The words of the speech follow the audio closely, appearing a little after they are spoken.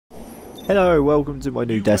Hello, welcome to my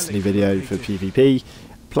new Destiny video for PvP,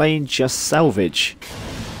 playing just Salvage,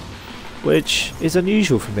 which is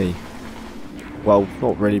unusual for me. Well,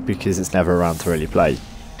 not really, because it's never around to really play.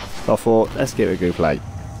 So I thought, let's give it a go play.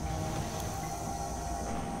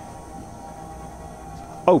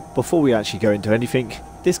 Oh, before we actually go into anything,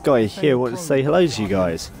 this guy here wanted to say hello to you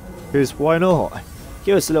guys, because why not?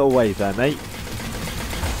 Give us a little wave there, mate.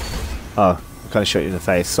 Oh, I kind of shot you in the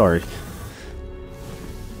face, sorry.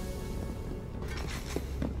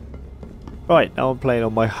 Right, now I'm playing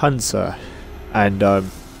on my Hunter, and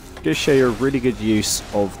I'm going to show you a really good use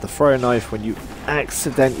of the throw knife when you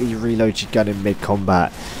accidentally reload your gun in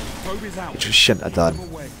mid-combat, which we shouldn't have done.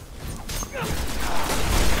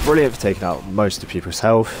 Brilliant for taking out most of people's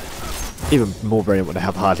health, even more brilliant when they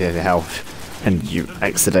have hardly any health and you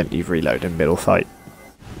accidentally reload in middle fight.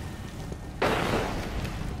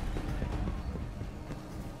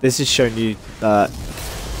 This is showing you that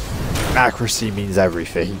accuracy means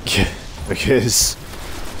everything. Because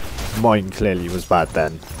mine clearly was bad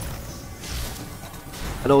then.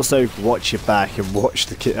 And also watch your back and watch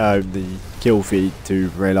the kill feed to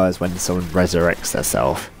realise when someone resurrects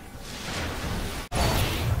themselves.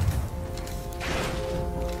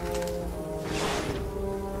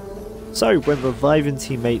 So when reviving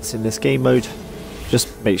teammates in this game mode,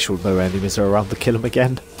 just make sure no enemies are around to kill them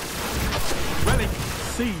again.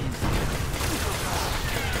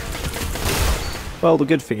 Well, the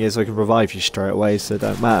good thing is I can revive you straight away, so it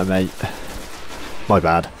don't matter, mate. My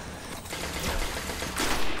bad.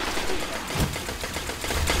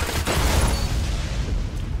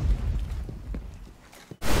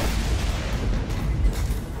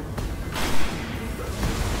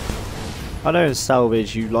 I know in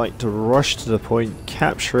Salvage you like to rush to the point,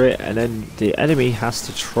 capture it, and then the enemy has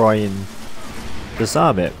to try and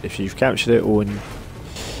disarm it if you've captured it, or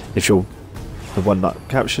if you're the one that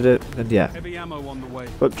captured it, then yeah. Heavy ammo on the way.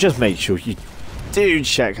 But just make sure you do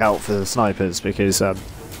check out for the snipers, because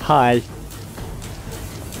hi.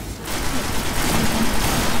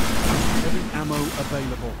 Heavy ammo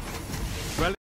available.